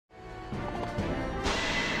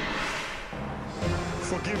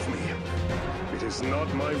forgive me. It is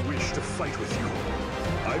not my wish to fight with you.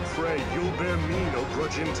 I pray you'll bear me no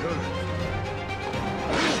grudge in turn.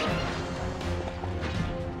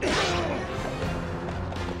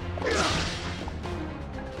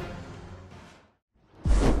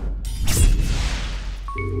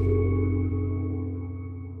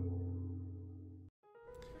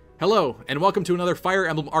 Hello, and welcome to another Fire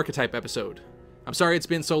Emblem Archetype episode. I'm sorry it's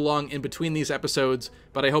been so long in between these episodes,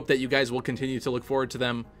 but I hope that you guys will continue to look forward to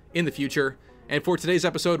them in the future. And for today's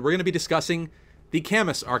episode, we're going to be discussing the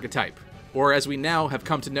Camus Archetype, or as we now have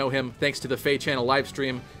come to know him thanks to the Faye Channel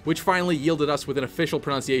livestream, which finally yielded us with an official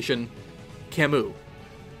pronunciation, Camus.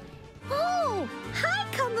 Oh, hi,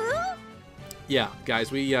 Camus! Yeah,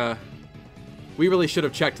 guys, we really should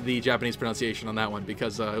have checked the Japanese pronunciation on that one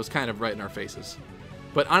because it was kind of right in our faces.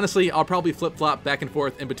 But honestly, I'll probably flip-flop back and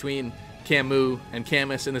forth in between Camus and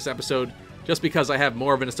Camus in this episode, just because I have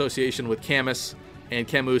more of an association with Camus, and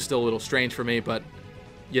Camus is still a little strange for me, but,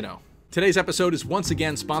 you know. Today's episode is once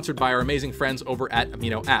again sponsored by our amazing friends over at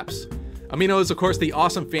Amino Apps. Amino is, of course, the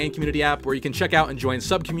awesome fan community app where you can check out and join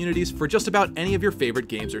sub-communities for just about any of your favorite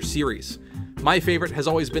games or series. My favorite has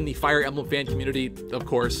always been the Fire Emblem fan community, of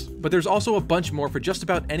course, but there's also a bunch more for just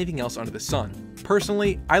about anything else under the sun.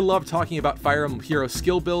 Personally, I love talking about Fire Emblem hero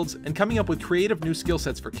skill builds and coming up with creative new skill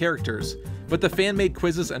sets for characters, but the fan-made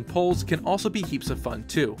quizzes and polls can also be heaps of fun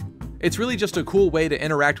too. It's really just a cool way to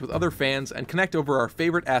interact with other fans and connect over our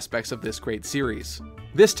favorite aspects of this great series.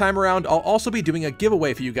 This time around, I'll also be doing a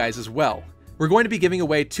giveaway for you guys as well. We're going to be giving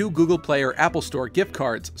away 2 Google Play or Apple Store gift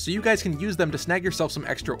cards, so you guys can use them to snag yourself some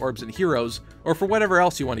extra orbs and heroes, or for whatever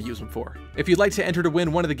else you want to use them for. If you'd like to enter to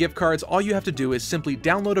win one of the gift cards, all you have to do is simply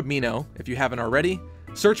download Amino, if you haven't already,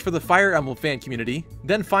 search for the Fire Emblem fan community,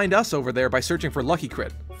 then find us over there by searching for Lucky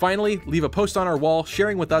Crit. Finally, leave a post on our wall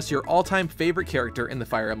sharing with us your all-time favorite character in the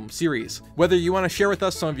Fire Emblem series. Whether you want to share with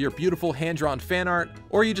us some of your beautiful hand-drawn fan art,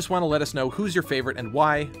 or you just want to let us know who's your favorite and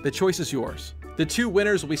why, the choice is yours. The 2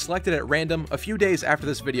 winners will be selected at random a few days after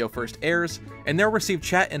this video first airs, and they'll receive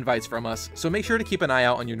chat invites from us, so make sure to keep an eye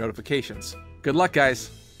out on your notifications. Good luck, guys.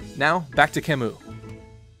 Now, back to Camus.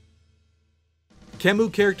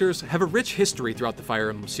 Camus characters have a rich history throughout the Fire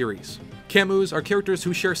Emblem series. Camus are characters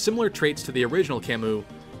who share similar traits to the original Camus,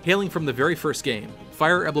 hailing from the very first game,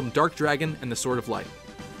 Fire Emblem Dark Dragon and the Sword of Light.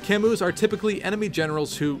 Camus are typically enemy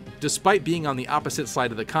generals who, despite being on the opposite side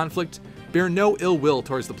of the conflict, bear no ill will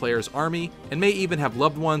towards the player's army, and may even have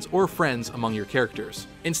loved ones or friends among your characters.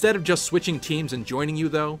 Instead of just switching teams and joining you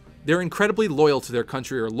though, they're incredibly loyal to their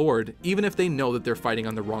country or lord, even if they know that they're fighting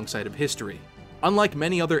on the wrong side of history. Unlike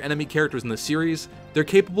many other enemy characters in the series, they're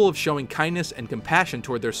capable of showing kindness and compassion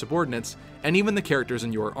toward their subordinates, and even the characters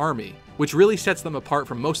in your army, which really sets them apart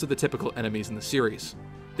from most of the typical enemies in the series.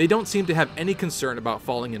 They don't seem to have any concern about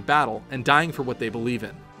falling in battle and dying for what they believe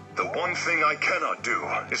in. The one thing I cannot do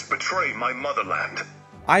is betray my motherland.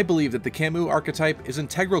 I believe that the Camus archetype is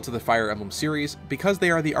integral to the Fire Emblem series because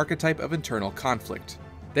they are the archetype of internal conflict.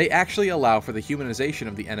 They actually allow for the humanization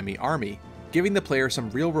of the enemy army, giving the player some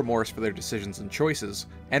real remorse for their decisions and choices,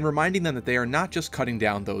 and reminding them that they are not just cutting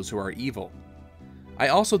down those who are evil. I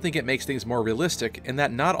also think it makes things more realistic in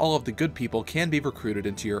that not all of the good people can be recruited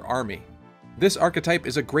into your army. This archetype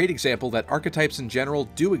is a great example that archetypes in general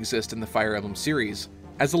do exist in the Fire Emblem series,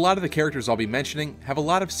 as a lot of the characters I'll be mentioning have a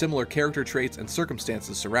lot of similar character traits and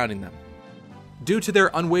circumstances surrounding them. Due to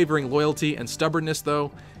their unwavering loyalty and stubbornness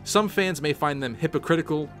though, some fans may find them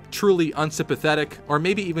hypocritical, truly unsympathetic, or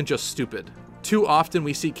maybe even just stupid. Too often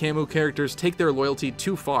we see Camus characters take their loyalty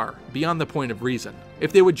too far, beyond the point of reason.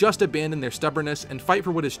 If they would just abandon their stubbornness and fight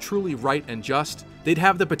for what is truly right and just, they'd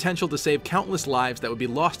have the potential to save countless lives that would be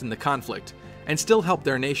lost in the conflict, and still help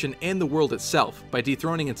their nation and the world itself by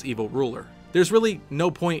dethroning its evil ruler. There's really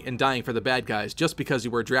no point in dying for the bad guys just because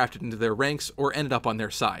you were drafted into their ranks or ended up on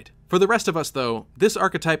their side. For the rest of us though, this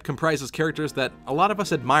archetype comprises characters that a lot of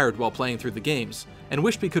us admired while playing through the games, and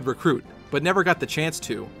wished we could recruit, but never got the chance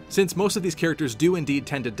to, since most of these characters do indeed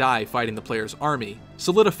tend to die fighting the player's army,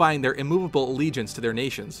 solidifying their immovable allegiance to their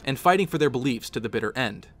nations, and fighting for their beliefs to the bitter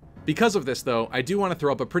end. Because of this though, I do want to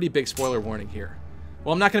throw up a pretty big spoiler warning here.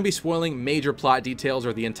 While I'm not going to be spoiling major plot details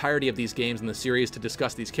or the entirety of these games in the series to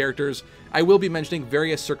discuss these characters, I will be mentioning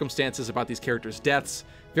various circumstances about these characters' deaths,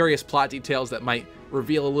 various plot details that might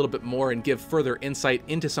reveal a little bit more and give further insight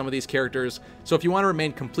into some of these characters. So if you want to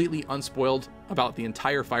remain completely unspoiled about the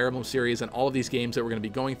entire Fire Emblem series and all of these games that we're going to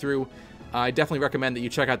be going through, I definitely recommend that you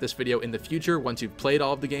check out this video in the future once you've played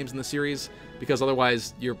all of the games in the series, because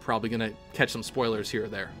otherwise you're probably going to catch some spoilers here or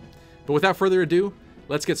there. But without further ado,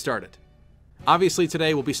 let's get started. Obviously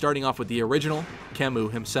today we'll be starting off with the original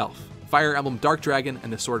Camus himself, Fire Emblem Dark Dragon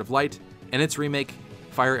and the Sword of Light, and its remake,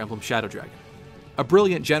 Fire Emblem Shadow Dragon. A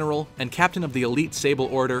brilliant general and captain of the elite Sable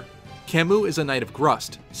Order, Camus is a knight of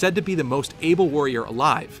Grust, said to be the most able warrior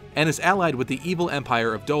alive, and is allied with the evil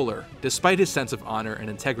empire of Dolar, despite his sense of honor and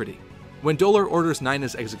integrity. When Dolar orders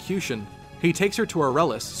Nina's execution, he takes her to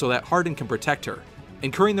Aurelis so that Hardin can protect her,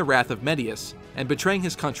 incurring the wrath of Medius and betraying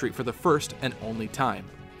his country for the first and only time.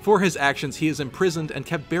 For his actions, he is imprisoned and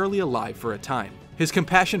kept barely alive for a time. His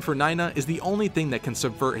compassion for Nina is the only thing that can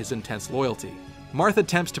subvert his intense loyalty. Marth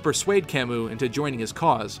attempts to persuade Camus into joining his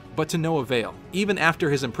cause, but to no avail. Even after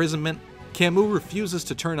his imprisonment, Camus refuses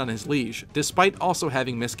to turn on his liege, despite also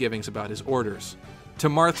having misgivings about his orders. To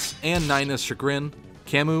Marth's and Nina's chagrin,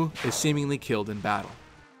 Camus is seemingly killed in battle.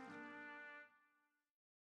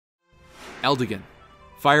 Eldigan,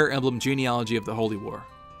 Fire Emblem Genealogy of the Holy War.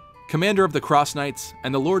 Commander of the Cross Knights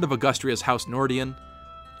and the Lord of Augustria's House Nordian,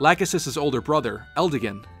 Lachesis' older brother,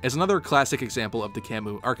 Eldigan, is another classic example of the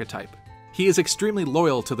Camus archetype. He is extremely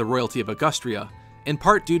loyal to the royalty of Augustria, in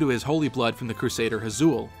part due to his holy blood from the Crusader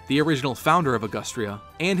Hazul, the original founder of Augustria,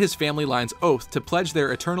 and his family line's oath to pledge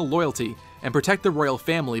their eternal loyalty and protect the royal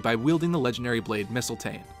family by wielding the legendary blade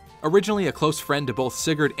Mistletoe. Originally a close friend to both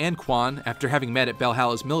Sigurd and Quan after having met at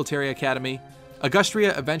Valhalla's military academy,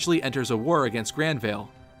 Augustria eventually enters a war against Granvale,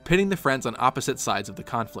 pitting the friends on opposite sides of the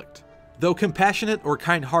conflict. Though compassionate or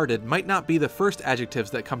kind-hearted might not be the first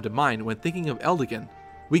adjectives that come to mind when thinking of Eldigan,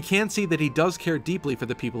 we can see that he does care deeply for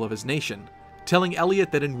the people of his nation, telling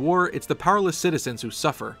Elliot that in war it's the powerless citizens who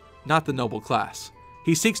suffer, not the noble class.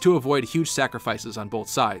 He seeks to avoid huge sacrifices on both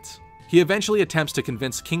sides. He eventually attempts to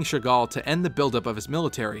convince King Chagall to end the buildup of his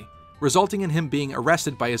military, resulting in him being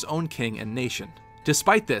arrested by his own king and nation.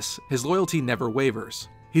 Despite this, his loyalty never wavers.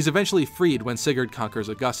 He's eventually freed when Sigurd conquers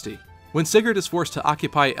Augusti. When Sigurd is forced to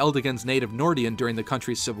occupy Eldigan's native Nordian during the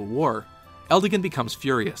country's civil war, Eldigan becomes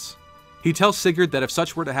furious. He tells Sigurd that if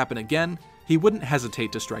such were to happen again, he wouldn't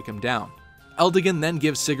hesitate to strike him down. Eldigan then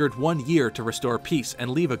gives Sigurd 1 year to restore peace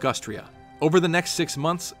and leave Augustria. Over the next 6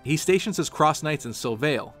 months, he stations his Cross Knights in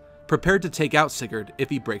Silvale, prepared to take out Sigurd if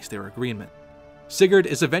he breaks their agreement. Sigurd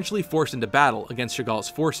is eventually forced into battle against Chagall's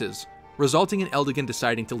forces, resulting in Eldigan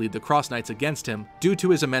deciding to lead the Cross Knights against him due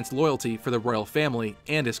to his immense loyalty for the royal family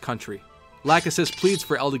and his country. Lachesis pleads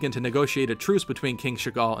for Eldigan to negotiate a truce between King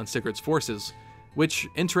Chagall and Sigurd's forces, which,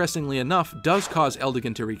 interestingly enough, does cause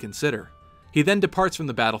Eldigan to reconsider. He then departs from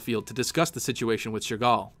the battlefield to discuss the situation with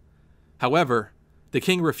Chagall. However, the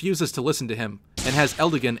king refuses to listen to him and has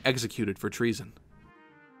Eldigan executed for treason.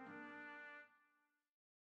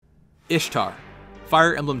 Ishtar,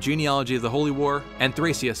 Fire Emblem Genealogy of the Holy War, and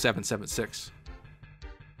Thracia 776.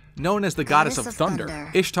 Known as the Goddess of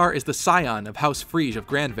Thunder, Ishtar is the scion of House Frege of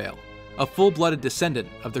Granvale, a full-blooded descendant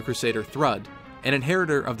of the Crusader Thrud, and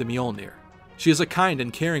inheritor of the Mjolnir. She is a kind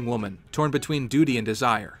and caring woman, torn between duty and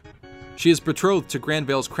desire. She is betrothed to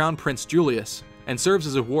Granvale's Crown Prince Julius, and serves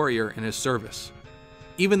as a warrior in his service.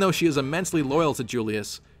 Even though she is immensely loyal to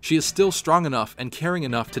Julius, she is still strong enough and caring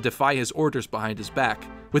enough to defy his orders behind his back,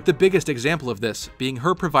 with the biggest example of this being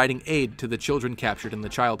her providing aid to the children captured in the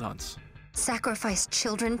child hunts. Sacrifice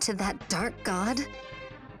children to that dark god?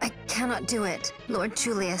 I cannot do it, Lord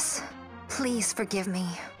Julius. Please forgive me.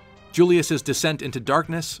 Julius's descent into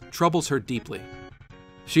darkness troubles her deeply.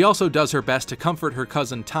 She also does her best to comfort her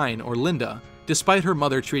cousin Tyne or Linda, despite her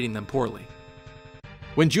mother treating them poorly.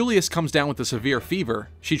 When Julius comes down with a severe fever,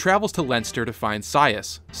 she travels to Leinster to find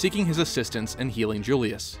Sias, seeking his assistance in healing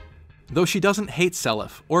Julius. Though she doesn't hate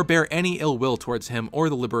Seliph or bear any ill will towards him or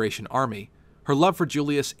the Liberation Army, her love for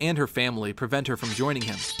Julius and her family prevent her from joining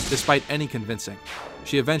him, despite any convincing.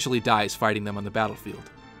 She eventually dies fighting them on the battlefield.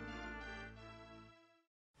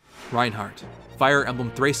 Reinhardt, Fire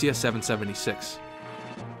Emblem Thracia 776.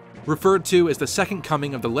 Referred to as the second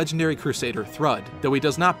coming of the legendary Crusader Thrud, though he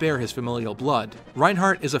does not bear his familial blood,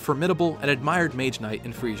 Reinhardt is a formidable and admired mage knight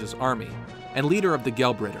in Frege's army, and leader of the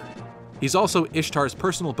Gelbritter. He's also Ishtar's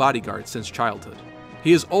personal bodyguard since childhood.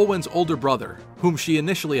 He is Olwen's older brother, whom she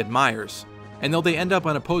initially admires, and though they end up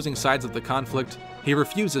on opposing sides of the conflict, he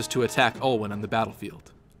refuses to attack Olwen on the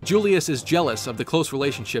battlefield. Julius is jealous of the close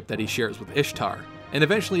relationship that he shares with Ishtar, and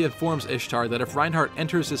eventually informs Ishtar that if Reinhardt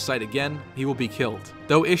enters his sight again, he will be killed.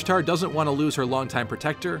 Though Ishtar doesn't want to lose her longtime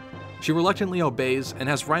protector, she reluctantly obeys and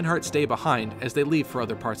has Reinhardt stay behind as they leave for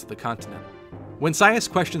other parts of the continent. When Sias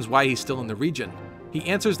questions why he's still in the region, he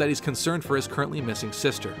answers that he's concerned for his currently missing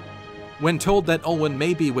sister. When told that Olwen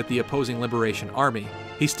may be with the opposing Liberation Army,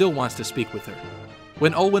 he still wants to speak with her.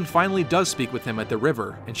 When Olwen finally does speak with him at the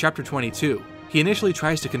river in Chapter 22, he initially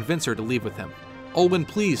tries to convince her to leave with him. Olwen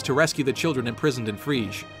pleads to rescue the children imprisoned in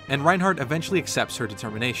Frege, and Reinhardt eventually accepts her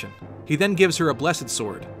determination. He then gives her a blessed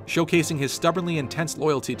sword, showcasing his stubbornly intense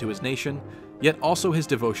loyalty to his nation, yet also his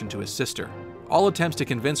devotion to his sister. All attempts to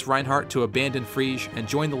convince Reinhardt to abandon Frege and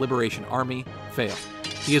join the Liberation Army fail.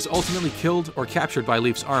 He is ultimately killed or captured by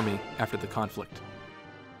Leif's army after the conflict.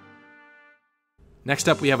 Next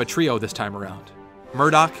up, we have a trio this time around.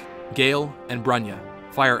 Murdoch, Gale, and Bronya,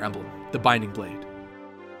 Fire Emblem, the Binding Blade.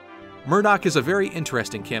 Murdoch is a very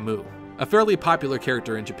interesting Camus. A fairly popular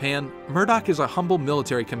character in Japan, Murdoch is a humble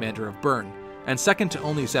military commander of Bern, and second to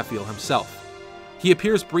only Zephiel himself. He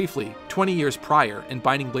appears briefly, 20 years prior, in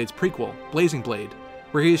Binding Blade's prequel, Blazing Blade,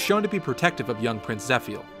 where he is shown to be protective of young Prince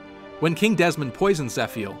Zephiel. When King Desmond poisons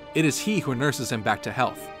Zephiel, it is he who nurses him back to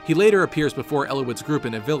health. He later appears before Eliwood's group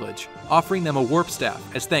in a village, offering them a warp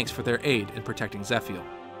staff as thanks for their aid in protecting Zephiel.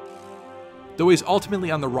 Though he's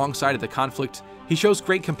ultimately on the wrong side of the conflict, he shows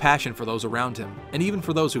great compassion for those around him, and even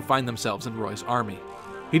for those who find themselves in Roy's army.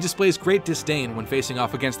 He displays great disdain when facing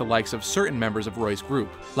off against the likes of certain members of Roy's group,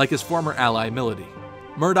 like his former ally Milady.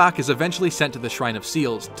 Murdoch is eventually sent to the Shrine of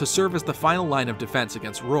Seals to serve as the final line of defense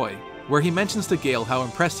against Roy, where he mentions to Gale how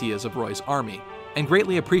impressed he is of Roy's army, and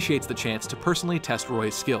greatly appreciates the chance to personally test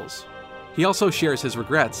Roy's skills. He also shares his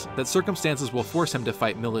regrets that circumstances will force him to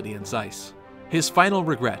fight Milady and Zeiss. His final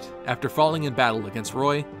regret, after falling in battle against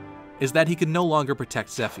Roy, is that he can no longer protect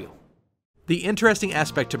Zephiel. The interesting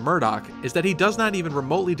aspect to Murdoch is that he does not even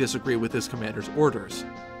remotely disagree with his commander's orders.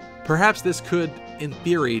 Perhaps this could, in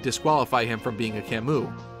theory, disqualify him from being a Camus,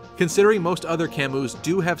 considering most other Camus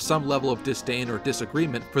do have some level of disdain or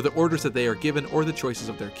disagreement for the orders that they are given or the choices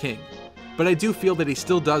of their king. But I do feel that he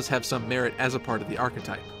still does have some merit as a part of the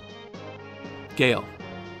archetype. Gale.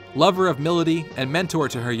 Lover of Milady and mentor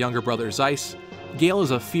to her younger brother Zeiss, Gale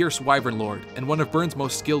is a fierce Wyvern Lord and one of Bern's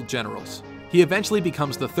most skilled generals. He eventually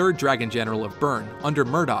becomes the third Dragon General of Bern under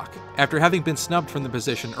Murdoch, after having been snubbed from the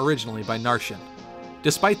position originally by Narshen.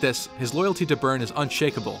 Despite this, his loyalty to Bern is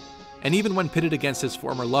unshakable, and even when pitted against his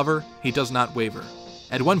former lover, he does not waver.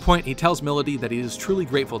 At one point, he tells Milady that he is truly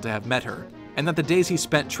grateful to have met her, and that the days he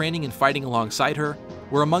spent training and fighting alongside her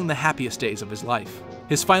were among the happiest days of his life.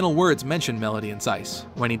 His final words mention Milady and Zeiss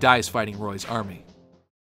when he dies fighting Roy's army.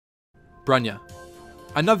 Bronya.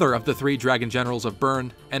 Another of the three Dragon Generals of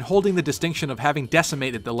Bern, and holding the distinction of having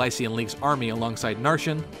decimated the Lycian League's army alongside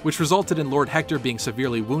Narshen, which resulted in Lord Hector being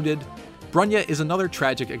severely wounded, Bronya is another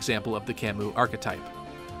tragic example of the Camus archetype.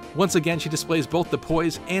 Once again, she displays both the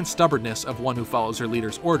poise and stubbornness of one who follows her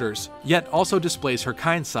leader's orders, yet also displays her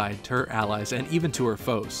kind side to her allies and even to her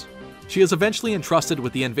foes. She is eventually entrusted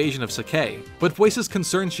with the invasion of Sakai, but voices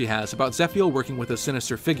concerns she has about Zephiel working with a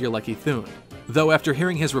sinister figure like Ithune, though after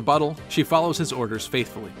hearing his rebuttal, she follows his orders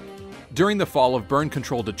faithfully. During the fall of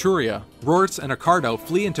Bern-controlled Etruria, Rorts and Accardo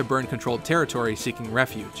flee into Bern-controlled territory seeking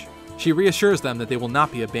refuge. She reassures them that they will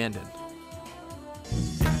not be abandoned.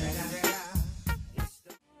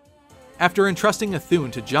 After entrusting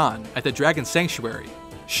Ithune to John at the Dragon Sanctuary,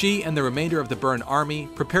 she and the remainder of the Bern army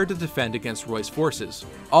prepared to defend against Roy's forces,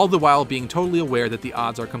 all the while being totally aware that the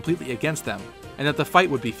odds are completely against them, and that the fight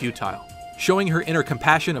would be futile. Showing her inner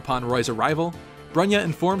compassion upon Roy's arrival, Bronya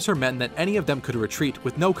informs her men that any of them could retreat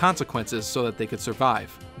with no consequences so that they could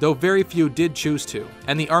survive, though very few did choose to,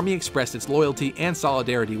 and the army expressed its loyalty and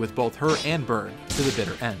solidarity with both her and Bern to the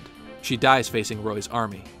bitter end. She dies facing Roy's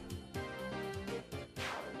army.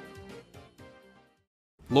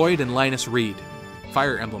 Lloyd and Linus Reed,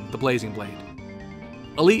 Fire Emblem, the Blazing Blade.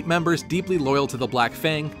 Elite members deeply loyal to the Black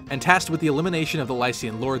Fang and tasked with the elimination of the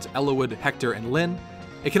Lycian Lords Eliwood, Hector, and Lyn,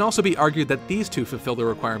 it can also be argued that these two fulfill the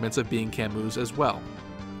requirements of being Camus as well.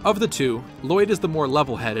 Of the two, Lloyd is the more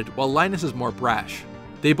level-headed while Linus is more brash.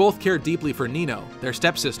 They both care deeply for Nino, their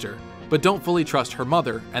stepsister, but don't fully trust her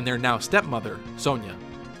mother and their now stepmother, Sonia.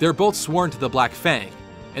 They're both sworn to the Black Fang,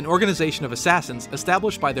 an organization of assassins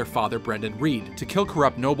established by their father Brendan Reed to kill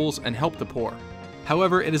corrupt nobles and help the poor.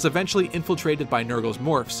 However, it is eventually infiltrated by Nurgle's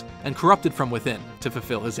morphs and corrupted from within to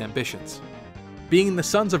fulfill his ambitions. Being the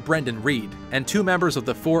sons of Brendan Reed, and two members of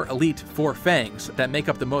the four elite Four Fangs that make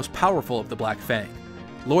up the most powerful of the Black Fang,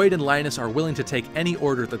 Lloyd and Linus are willing to take any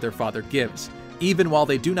order that their father gives, even while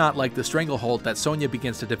they do not like the stranglehold that Sonia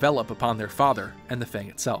begins to develop upon their father and the Fang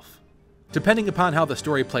itself. Depending upon how the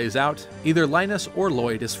story plays out, either Linus or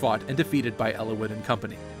Lloyd is fought and defeated by Eliwood and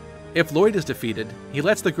company. If Lloyd is defeated, he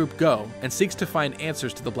lets the group go and seeks to find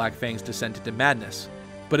answers to the Black Fang's descent into madness,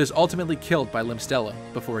 but is ultimately killed by Limstella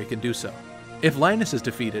before he can do so. If Linus is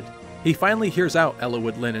defeated, he finally hears out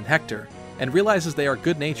Eliwood, Lyn, and Hector, and realizes they are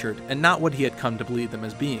good-natured and not what he had come to believe them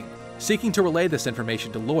as being. Seeking to relay this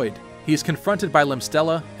information to Lloyd, he is confronted by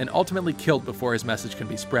Limstella and ultimately killed before his message can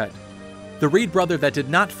be spread. The Reed brother that did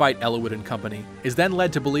not fight Eliwood and company is then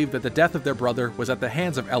led to believe that the death of their brother was at the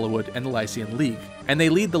hands of Eliwood and the Lycian League, and they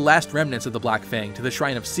lead the last remnants of the Black Fang to the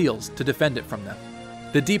Shrine of Seals to defend it from them.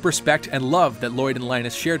 The deep respect and love that Lloyd and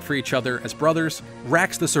Linus shared for each other as brothers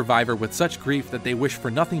racks the survivor with such grief that they wish for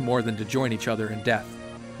nothing more than to join each other in death.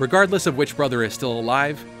 Regardless of which brother is still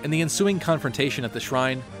alive, in the ensuing confrontation at the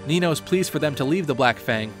shrine, Nino's pleas for them to leave the Black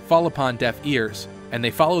Fang fall upon deaf ears, and they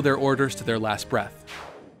follow their orders to their last breath.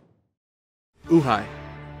 Uhai,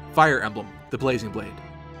 Fire Emblem, the Blazing Blade.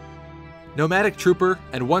 Nomadic trooper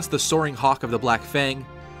and once the soaring hawk of the Black Fang,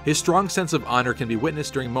 his strong sense of honor can be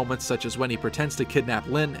witnessed during moments such as when he pretends to kidnap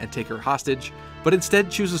Lyn and take her hostage, but instead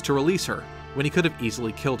chooses to release her when he could have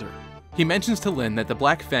easily killed her. He mentions to Lyn that the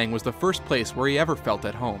Black Fang was the first place where he ever felt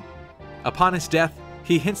at home. Upon his death,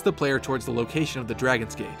 he hints the player towards the location of the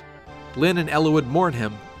Dragon's Gate. Lyn and Eliwood mourn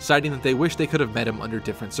him, citing that they wish they could have met him under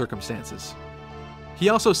different circumstances. He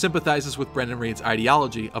also sympathizes with Brendan Reed's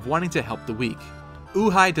ideology of wanting to help the weak.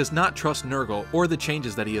 Uhai does not trust Nurgle or the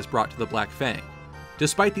changes that he has brought to the Black Fang.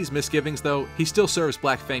 Despite these misgivings though, he still serves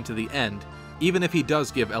Black Fang to the end, even if he does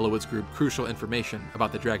give Eliwood's group crucial information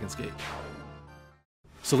about the Dragon's Gate.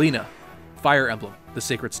 Selena, Fire Emblem, the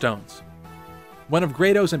Sacred Stones. One of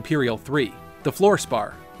Grado's Imperial 3, the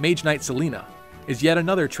Floorspar, Mage Knight Selena, is yet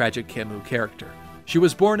another tragic Camus character. She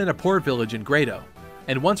was born in a poor village in Grado,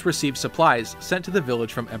 and once received supplies sent to the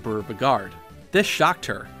village from Emperor Vigard. This shocked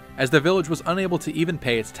her, as the village was unable to even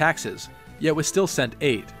pay its taxes, yet was still sent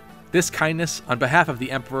aid. This kindness, on behalf of the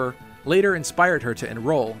Emperor, later inspired her to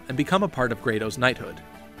enroll and become a part of Grado's knighthood.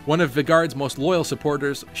 One of Vigard's most loyal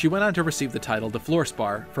supporters, she went on to receive the title the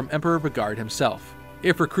Floorspar from Emperor Vigard himself.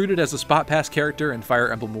 If recruited as a Spot Pass character in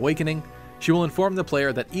Fire Emblem Awakening, she will inform the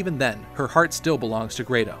player that even then, her heart still belongs to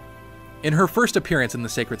Grado. In her first appearance in the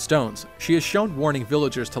Sacred Stones, she is shown warning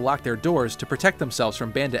villagers to lock their doors to protect themselves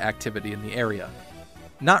from bandit activity in the area.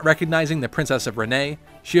 Not recognizing the Princess of Renee,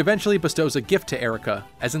 she eventually bestows a gift to Erica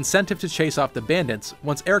as incentive to chase off the bandits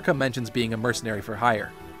once Erica mentions being a mercenary for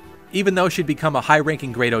hire. Even though she'd become a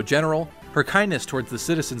high-ranking Grado general, her kindness towards the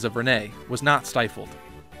citizens of Renee was not stifled.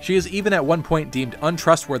 She is even at one point deemed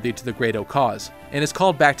untrustworthy to the Grado cause, and is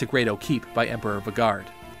called back to Grado Keep by Emperor Vigard.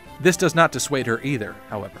 This does not dissuade her either,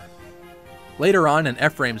 however. Later on in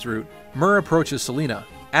Ephraim's route, Myrrh approaches Selena,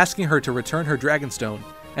 asking her to return her Dragonstone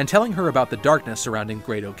and telling her about the darkness surrounding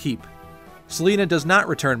Grado Keep. Selena does not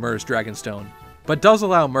return Myrrh's Dragonstone, but does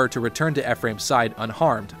allow Myrrh to return to Ephraim's side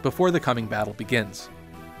unharmed before the coming battle begins.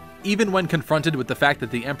 Even when confronted with the fact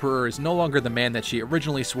that the Emperor is no longer the man that she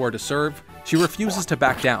originally swore to serve, she refuses to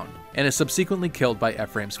back down, and is subsequently killed by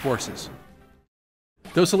Ephraim's forces.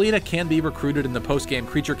 Though Selena can be recruited in the post-game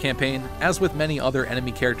creature campaign, as with many other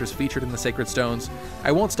enemy characters featured in the Sacred Stones,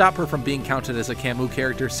 I won't stop her from being counted as a Camus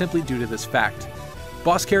character simply due to this fact.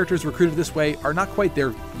 Boss characters recruited this way are not quite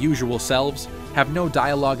their usual selves, have no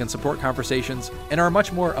dialogue and support conversations, and are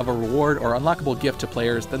much more of a reward or unlockable gift to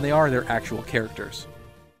players than they are their actual characters.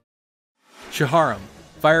 Shaharam,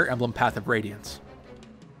 Fire Emblem Path of Radiance.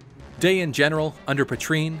 Dayan General under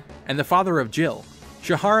Patrine, and the father of Jill,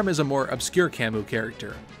 Shaharam is a more obscure Camus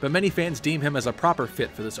character, but many fans deem him as a proper fit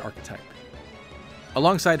for this archetype.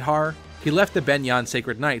 Alongside Har, he left the Benyan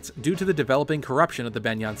Sacred Knights due to the developing corruption of the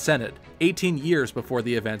Benyan Senate, 18 years before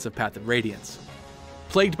the events of Path of Radiance.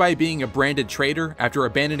 Plagued by being a branded traitor after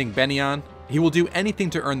abandoning Benyan, he will do anything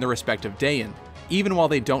to earn the respect of Dayan, even while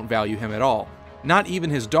they don't value him at all. Not even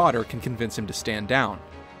his daughter can convince him to stand down.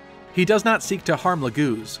 He does not seek to harm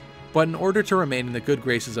Laguz, but in order to remain in the good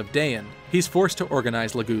graces of Dayan, he's forced to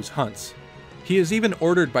organize Laguz hunts. He is even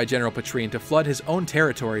ordered by General Patrine to flood his own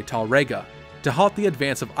territory, Talrega, to halt the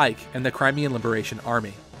advance of Ike and the Crimean Liberation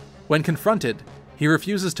Army. When confronted, he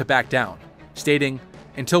refuses to back down, stating,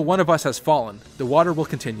 "Until one of us has fallen, the water will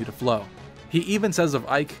continue to flow." He even says of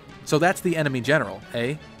Ike, "So that's the enemy general,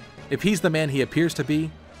 eh? If he's the man he appears to be,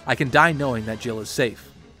 I can die knowing that Jill is safe."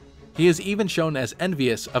 He is even shown as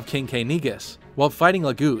envious of King Cainigas while fighting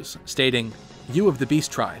Laguz, stating, "You of the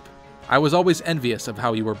Beast Tribe, I was always envious of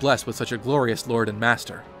how you were blessed with such a glorious lord and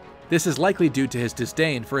master." This is likely due to his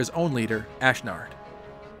disdain for his own leader, Ashnard.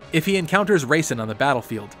 If he encounters Rayson on the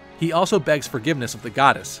battlefield, he also begs forgiveness of the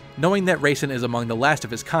goddess, knowing that Rayson is among the last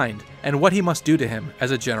of his kind and what he must do to him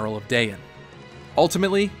as a general of Dayan.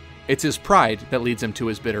 Ultimately, it's his pride that leads him to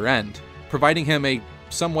his bitter end, providing him a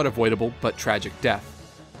somewhat avoidable but tragic death.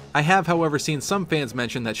 I have, however, seen some fans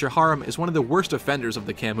mention that Shaharam is one of the worst offenders of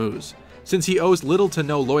the Camus, since he owes little to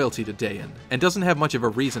no loyalty to Dayan, and doesn't have much of a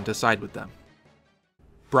reason to side with them.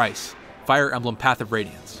 Bryce, Fire Emblem Path of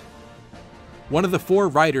Radiance. One of the 4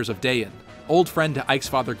 riders of Dayan, old friend to Ike's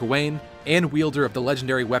father Gawain, and wielder of the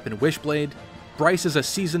legendary weapon Wishblade, Bryce is a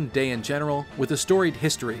seasoned Daean general with a storied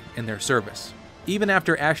history in their service. Even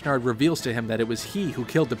after Ashnard reveals to him that it was he who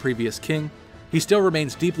killed the previous king, he still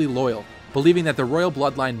remains deeply loyal, believing that the royal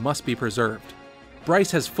bloodline must be preserved.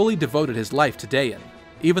 Bryce has fully devoted his life to Daean,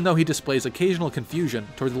 even though he displays occasional confusion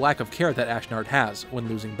toward the lack of care that Ashnard has when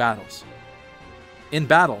losing battles. In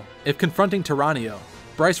battle, if confronting Tyrannio,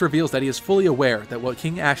 Bryce reveals that he is fully aware that what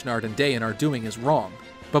King Ashnard and Daean are doing is wrong,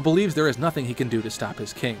 but believes there is nothing he can do to stop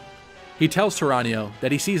his king. He tells Tyrannio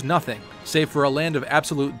that he sees nothing save for a land of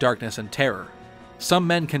absolute darkness and terror. Some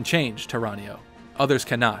men can change, Tyrannio. Others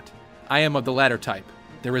cannot. I am of the latter type.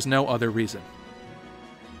 There is no other reason.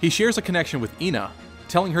 He shares a connection with Ina,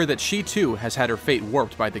 telling her that she too has had her fate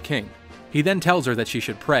warped by the king. He then tells her that she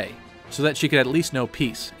should pray, so that she could at least know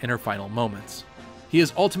peace in her final moments. He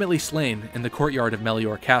is ultimately slain in the courtyard of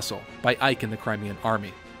Melior Castle by Ike and the Crimean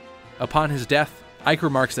army. Upon his death, Ike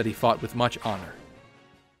remarks that he fought with much honor.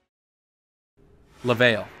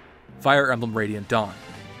 Lavael, Fire Emblem Radiant Dawn.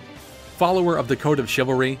 Follower of the Code of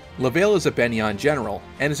Chivalry, Lavael is a Benyon general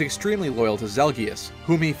and is extremely loyal to Zelgius,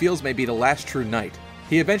 whom he feels may be the last true knight.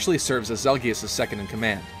 He eventually serves as Zelgius'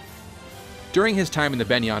 second-in-command. During his time in the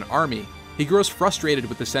Benyon army, he grows frustrated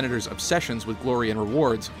with the Senator's obsessions with glory and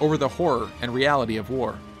rewards over the horror and reality of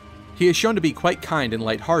war. He is shown to be quite kind and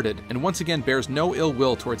lighthearted, and once again bears no ill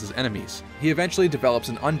will towards his enemies. He eventually develops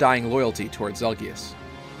an undying loyalty towards Zelgius.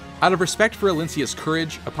 Out of respect for Alincia's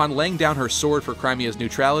courage, upon laying down her sword for Crimea's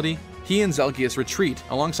neutrality, he and Zelgius retreat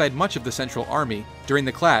alongside much of the Central Army during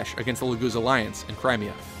the clash against the Laguz Alliance in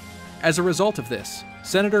Crimea. As a result of this,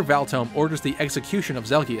 Senator Valtome orders the execution of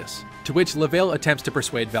Zelgius, to which Lavael attempts to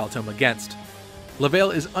persuade Valtome against.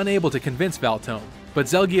 Lavael is unable to convince Valtome, but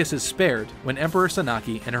Zelgius is spared when Emperor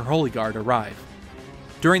Sanaki and her Holy Guard arrive.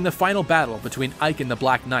 During the final battle between Ike and the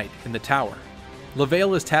Black Knight in the tower,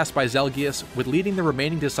 Lavael is tasked by Zelgius with leading the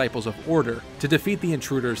remaining disciples of Order to defeat the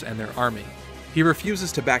intruders and their army. He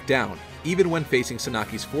refuses to back down, even when facing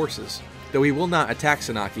Sanaki's forces, though he will not attack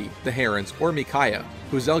Sanaki, the Herons, or Micaiah,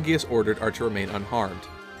 who Zelgius ordered are to remain unharmed,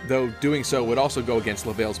 though doing so would also go against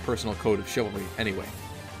Lavael's personal code of chivalry anyway.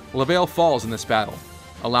 Lavael falls in this battle,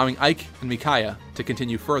 allowing Ike and Micaiah to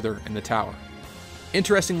continue further in the tower.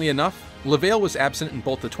 Interestingly enough, Lavael was absent in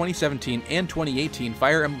both the 2017 and 2018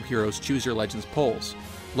 Fire Emblem Heroes Choose Your Legends polls.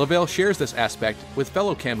 Lavael shares this aspect with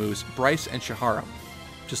fellow Camus Bryce and Shaharam.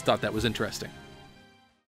 Just thought that was interesting.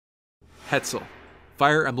 Hetzel,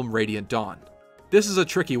 Fire Emblem Radiant Dawn. This is a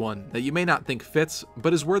tricky one that you may not think fits,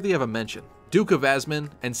 but is worthy of a mention. Duke of Asmin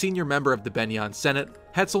and senior member of the Benyon Senate,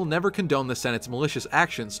 Hetzel never condoned the Senate's malicious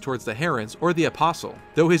actions towards the Herons or the Apostle,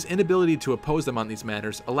 though his inability to oppose them on these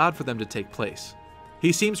matters allowed for them to take place.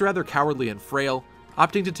 He seems rather cowardly and frail,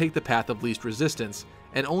 opting to take the path of least resistance,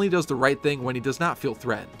 and only does the right thing when he does not feel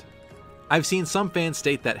threatened. I've seen some fans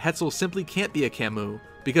state that Hetzel simply can't be a Camus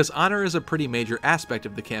because honor is a pretty major aspect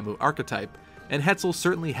of the Camus archetype, and Hetzel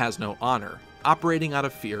certainly has no honor, operating out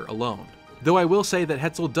of fear alone. Though I will say that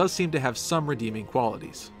Hetzel does seem to have some redeeming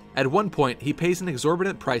qualities. At one point, he pays an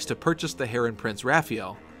exorbitant price to purchase the Heron Prince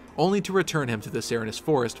Raphael, only to return him to the Serenus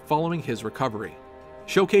Forest following his recovery,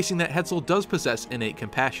 showcasing that Hetzel does possess innate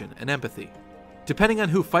compassion and empathy. Depending on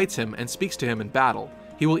who fights him and speaks to him in battle,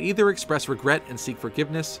 he will either express regret and seek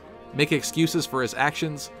forgiveness, make excuses for his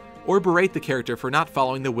actions, or berate the character for not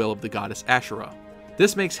following the will of the goddess Asherah.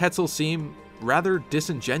 This makes Hetzel seem rather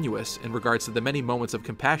disingenuous in regards to the many moments of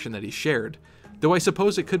compassion that he shared, though I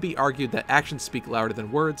suppose it could be argued that actions speak louder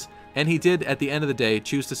than words, and he did at the end of the day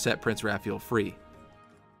choose to set Prince Raphael free.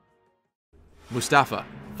 Mustafa,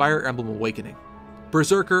 Fire Emblem Awakening.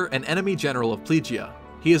 Berserker and enemy general of Plegia,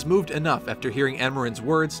 he has moved enough after hearing Amarin's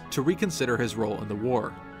words to reconsider his role in the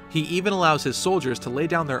war. He even allows his soldiers to lay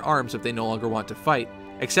down their arms if they no longer want to fight,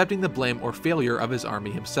 accepting the blame or failure of his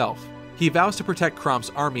army himself. He vows to protect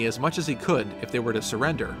Crom's army as much as he could if they were to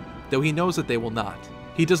surrender, though he knows that they will not.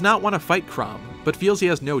 He does not want to fight Crom, but feels he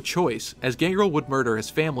has no choice, as Gangrel would murder his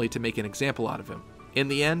family to make an example out of him. In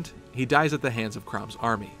the end, he dies at the hands of Crom's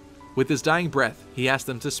army. With his dying breath, he asks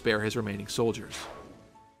them to spare his remaining soldiers.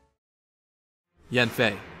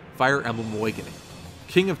 Yanfei, Fire Emblem Awakening.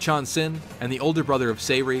 King of Chonsin and the older brother of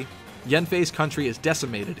Sayri, Yanfei's country is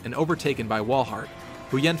decimated and overtaken by Walhart,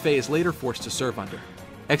 who Yanfei is later forced to serve under.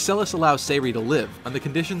 Excellus allows Sayri to live on the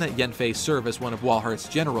condition that Yanfei serve as one of Walhart's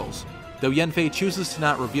generals, though Yanfei chooses to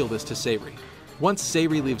not reveal this to Sayri. Once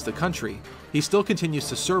Sayri leaves the country, he still continues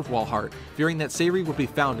to serve Walhart, fearing that Sayri would be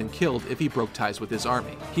found and killed if he broke ties with his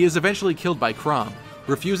army. He is eventually killed by Crom,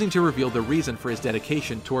 refusing to reveal the reason for his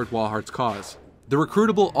dedication toward Walhart's cause. The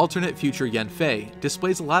recruitable alternate future Yanfei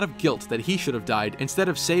displays a lot of guilt that he should have died instead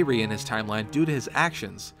of Sayri in his timeline due to his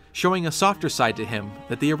actions, showing a softer side to him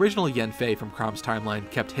that the original Yanfei from Crom's timeline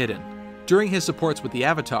kept hidden. During his supports with the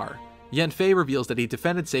Avatar, Yanfei reveals that he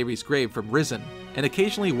defended Sayri's grave from Risen, and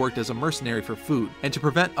occasionally worked as a mercenary for food and to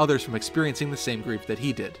prevent others from experiencing the same grief that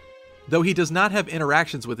he did. Though he does not have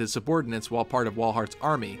interactions with his subordinates while part of Walhart's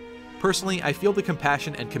army, personally I feel the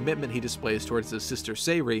compassion and commitment he displays towards his sister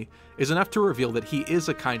Sayri is enough to reveal that he is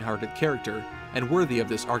a kind-hearted character and worthy of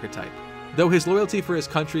this archetype. Though his loyalty for his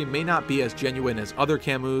country may not be as genuine as other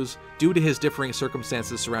Camus, due to his differing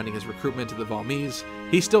circumstances surrounding his recruitment to the Valmese,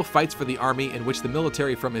 he still fights for the army in which the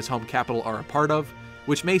military from his home capital are a part of,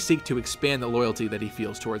 which may seek to expand the loyalty that he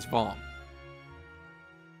feels towards Valm.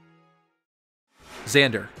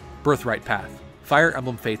 Xander, Birthright Path, Fire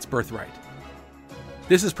Emblem Fate's Birthright.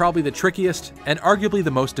 This is probably the trickiest, and arguably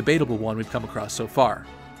the most debatable one we've come across so far.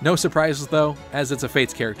 No surprises though, as it's a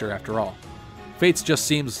Fates character after all. Fates just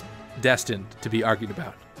seems destined to be argued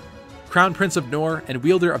about. Crown Prince of Nor and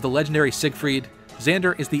wielder of the legendary Siegfried,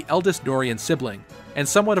 Xander is the eldest Norian sibling, and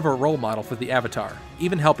somewhat of a role model for the Avatar,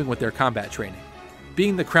 even helping with their combat training.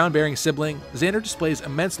 Being the crown-bearing sibling, Xander displays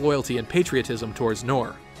immense loyalty and patriotism towards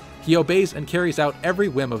Nor. He obeys and carries out every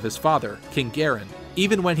whim of his father, King Garen,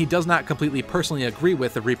 even when he does not completely personally agree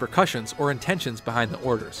with the repercussions or intentions behind the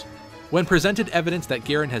orders. When presented evidence that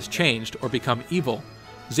Garen has changed or become evil,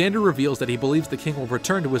 Xander reveals that he believes the king will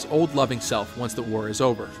return to his old loving self once the war is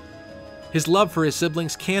over. His love for his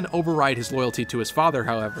siblings can override his loyalty to his father,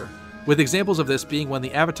 however, with examples of this being when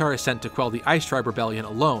the Avatar is sent to quell the Ice Tribe rebellion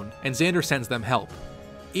alone, and Xander sends them help.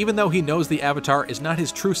 Even though he knows the Avatar is not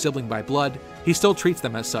his true sibling by blood, he still treats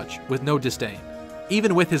them as such, with no disdain.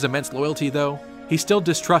 Even with his immense loyalty though, he still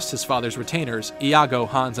distrusts his father's retainers, Iago,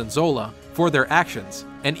 Hans, and Zola, for their actions,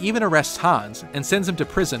 and even arrests Hans and sends him to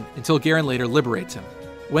prison until Garen later liberates him.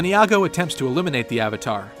 When Iago attempts to eliminate the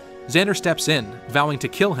Avatar, Xander steps in, vowing to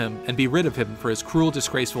kill him and be rid of him for his cruel,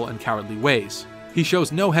 disgraceful, and cowardly ways. He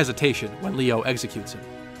shows no hesitation when Leo executes him.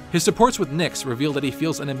 His supports with Nyx reveal that he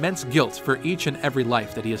feels an immense guilt for each and every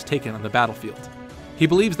life that he has taken on the battlefield. He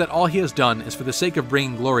believes that all he has done is for the sake of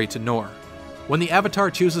bringing glory to Nor. When the Avatar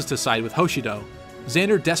chooses to side with Hoshido,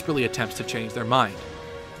 Xander desperately attempts to change their mind.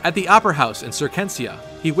 At the Opera House in Circensia,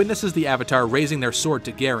 he witnesses the Avatar raising their sword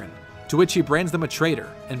to Garen, to which he brands them a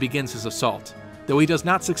traitor and begins his assault, though he does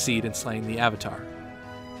not succeed in slaying the Avatar.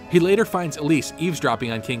 He later finds Elise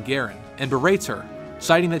eavesdropping on King Garen and berates her,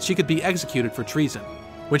 citing that she could be executed for treason.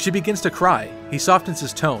 When she begins to cry, he softens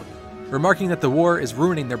his tone, remarking that the war is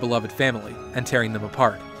ruining their beloved family and tearing them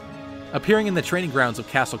apart. Appearing in the training grounds of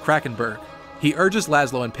Castle Krakenberg, he urges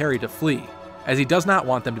Laszlo and Perry to flee, as he does not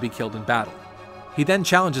want them to be killed in battle. He then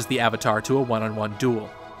challenges the Avatar to a one-on-one duel.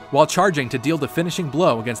 While charging to deal the finishing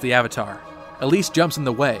blow against the Avatar, Elise jumps in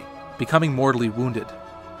the way, becoming mortally wounded.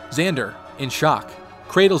 Xander, in shock,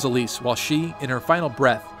 cradles Elise while she, in her final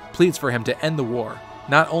breath, pleads for him to end the war,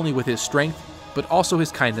 not only with his strength, but also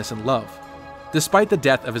his kindness and love. Despite the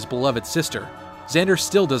death of his beloved sister, Xander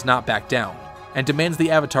still does not back down, and demands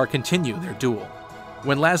the Avatar continue their duel.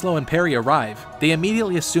 When Laszlo and Perry arrive, they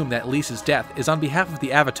immediately assume that Elise's death is on behalf of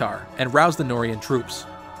the Avatar and rouse the Norian troops.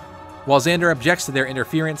 While Xander objects to their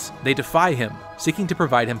interference, they defy him, seeking to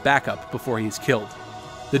provide him backup before he is killed.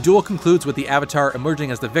 The duel concludes with the Avatar emerging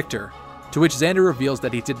as the victor, to which Xander reveals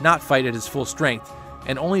that he did not fight at his full strength,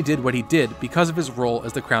 and only did what he did because of his role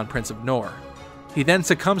as the Crown Prince of Nor. He then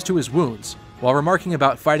succumbs to his wounds, while remarking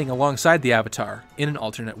about fighting alongside the Avatar in an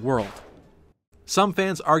alternate world. Some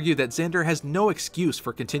fans argue that Xander has no excuse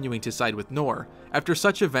for continuing to side with Nor after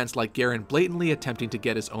such events like Garen blatantly attempting to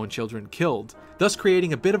get his own children killed, thus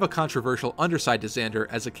creating a bit of a controversial underside to Xander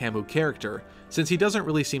as a Camus character, since he doesn't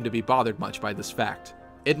really seem to be bothered much by this fact.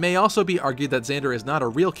 It may also be argued that Xander is not a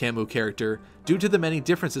real Camus character due to the many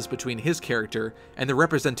differences between his character and the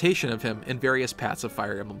representation of him in various paths of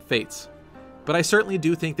Fire Emblem Fates. But I certainly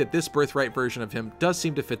do think that this Birthright version of him does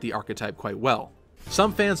seem to fit the archetype quite well.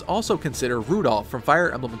 Some fans also consider Rudolph from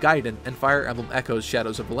Fire Emblem Gaiden and Fire Emblem Echoes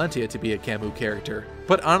Shadows of Valentia to be a Camus character,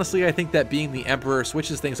 but honestly I think that being the Emperor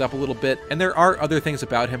switches things up a little bit, and there are other things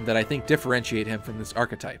about him that I think differentiate him from this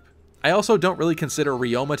archetype. I also don't really consider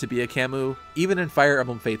Ryoma to be a Camus, even in Fire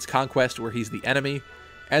Emblem Fates Conquest where he's the enemy,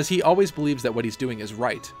 as he always believes that what he's doing is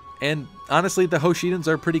right. And honestly, the Hoshidans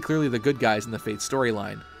are pretty clearly the good guys in the Fates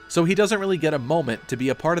storyline, so he doesn't really get a moment to be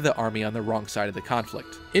a part of the army on the wrong side of the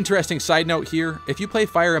conflict. Interesting side note here, if you play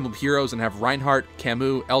Fire Emblem Heroes and have Reinhardt,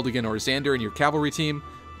 Camus, Eldigan, or Xander in your cavalry team,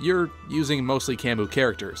 you're using mostly Camus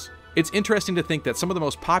characters. It's interesting to think that some of the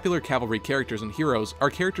most popular cavalry characters in Heroes are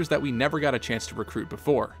characters that we never got a chance to recruit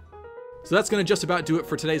before. So that's going to just about do it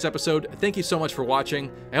for today's episode. Thank you so much for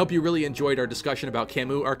watching. I hope you really enjoyed our discussion about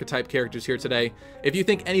Camus archetype characters here today. If you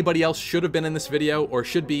think anybody else should have been in this video or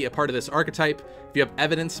should be a part of this archetype, if you have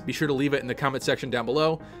evidence, be sure to leave it in the comment section down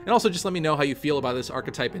below. And also just let me know how you feel about this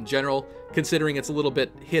archetype in general, considering it's a little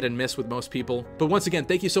bit hit and miss with most people. But once again,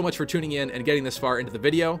 thank you so much for tuning in and getting this far into the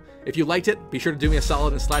video. If you liked it, be sure to do me a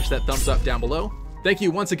solid and slash that thumbs up down below. Thank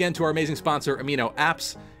you once again to our amazing sponsor, Amino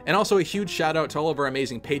Apps, and also a huge shout out to all of our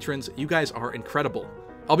amazing patrons. You guys are incredible.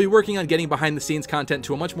 I'll be working on getting behind the scenes content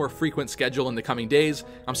to a much more frequent schedule in the coming days.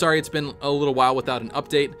 I'm sorry it's been a little while without an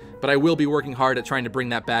update, but I will be working hard at trying to bring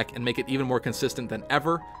that back and make it even more consistent than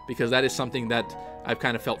ever, because that is something that I've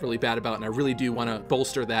kind of felt really bad about, and I really do want to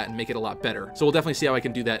bolster that and make it a lot better. So we'll definitely see how I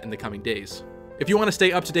can do that in the coming days. If you want to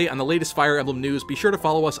stay up to date on the latest Fire Emblem news, be sure to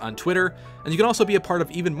follow us on Twitter, and you can also be a part of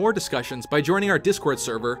even more discussions by joining our Discord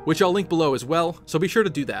server, which I'll link below as well, so be sure to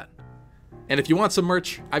do that. And if you want some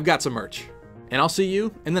merch, I've got some merch. And I'll see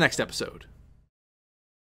you in the next episode.